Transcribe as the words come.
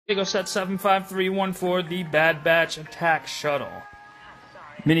Go set 75314, the Bad Batch Attack Shuttle.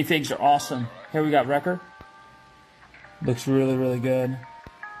 Minifigs are awesome. Here we got Wrecker. Looks really, really good.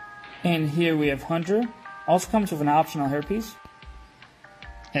 And here we have Hunter. Also comes with an optional hairpiece,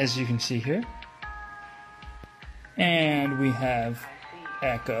 as you can see here. And we have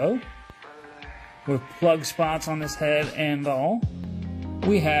Echo, with plug spots on his head and all.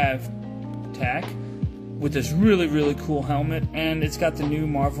 We have Tack, with this really, really cool helmet, and it's got the new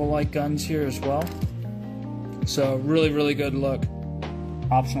Marvel-like guns here as well. So really, really good look.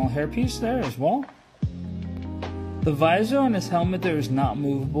 Optional hairpiece there as well. The visor on this helmet there is not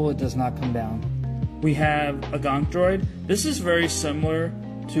movable, it does not come down. We have a gonk droid. This is very similar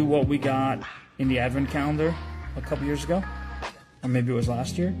to what we got in the advent calendar a couple years ago, or maybe it was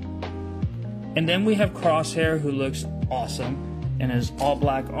last year. And then we have Crosshair, who looks awesome in his all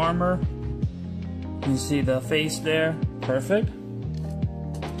black armor. You can see the face there, perfect.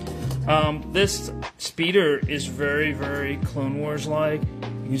 This speeder is very, very Clone Wars like.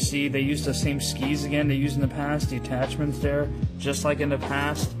 You can see they used the same skis again they used in the past, the attachments there, just like in the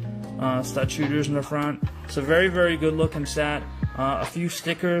past. Stud shooters in the front. It's a very, very good looking set. A few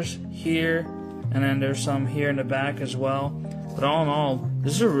stickers here, and then there's some here in the back as well. But all in all,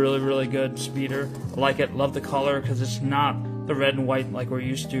 this is a really, really good speeder. I like it, love the color, because it's not the red and white like we're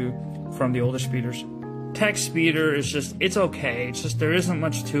used to from the older speeders. Tech speeder is just, it's okay. It's just, there isn't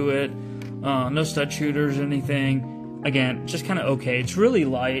much to it. No stud shooters or anything. Again, just kind of okay. It's really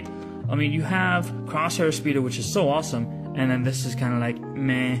light. I mean, you have Crosshair speeder, which is so awesome, and then this is kind of like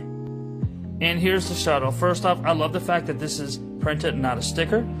meh. And here's the shuttle. First off, I love the fact that this is printed and not a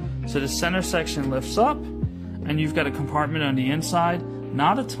sticker. So the center section lifts up, and you've got a compartment on the inside.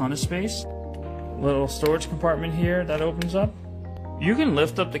 Not a ton of space. Little storage compartment here that opens up. You can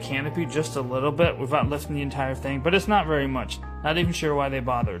lift up the canopy just a little bit without lifting the entire thing, but it's not very much. Not even sure why they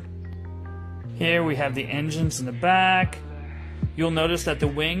bothered. Here we have the engines in the back. You'll notice that the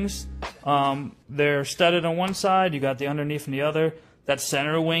wings, they're studded on one side, you got the underneath on the other. That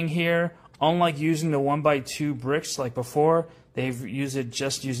center wing here, unlike using the 1x2 bricks like before, they've used it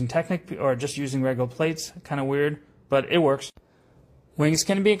just using Technic or just using regular plates. Kind of weird, but it works. Wings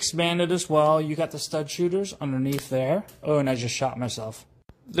can be expanded as well. You got the stud shooters underneath there. Oh, and I just shot myself.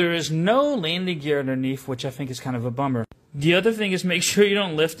 There is no landing gear underneath, which I think is kind of a bummer. The other thing is make sure you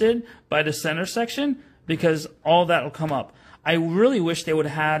don't lift it by the center section, because all that will come up. I really wish they would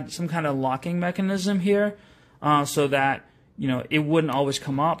have had some kind of locking mechanism here, so that, you know, it wouldn't always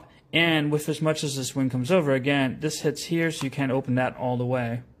come up. And with as much as this wing comes over, again, this hits here, so you can't open that all the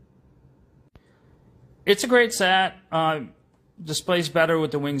way. It's a great set. Displays better with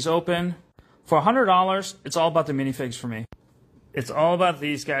the wings open. For $100, it's all about the minifigs for me. It's all about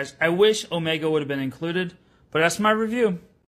these guys. I wish Omega would have been included, but that's my review.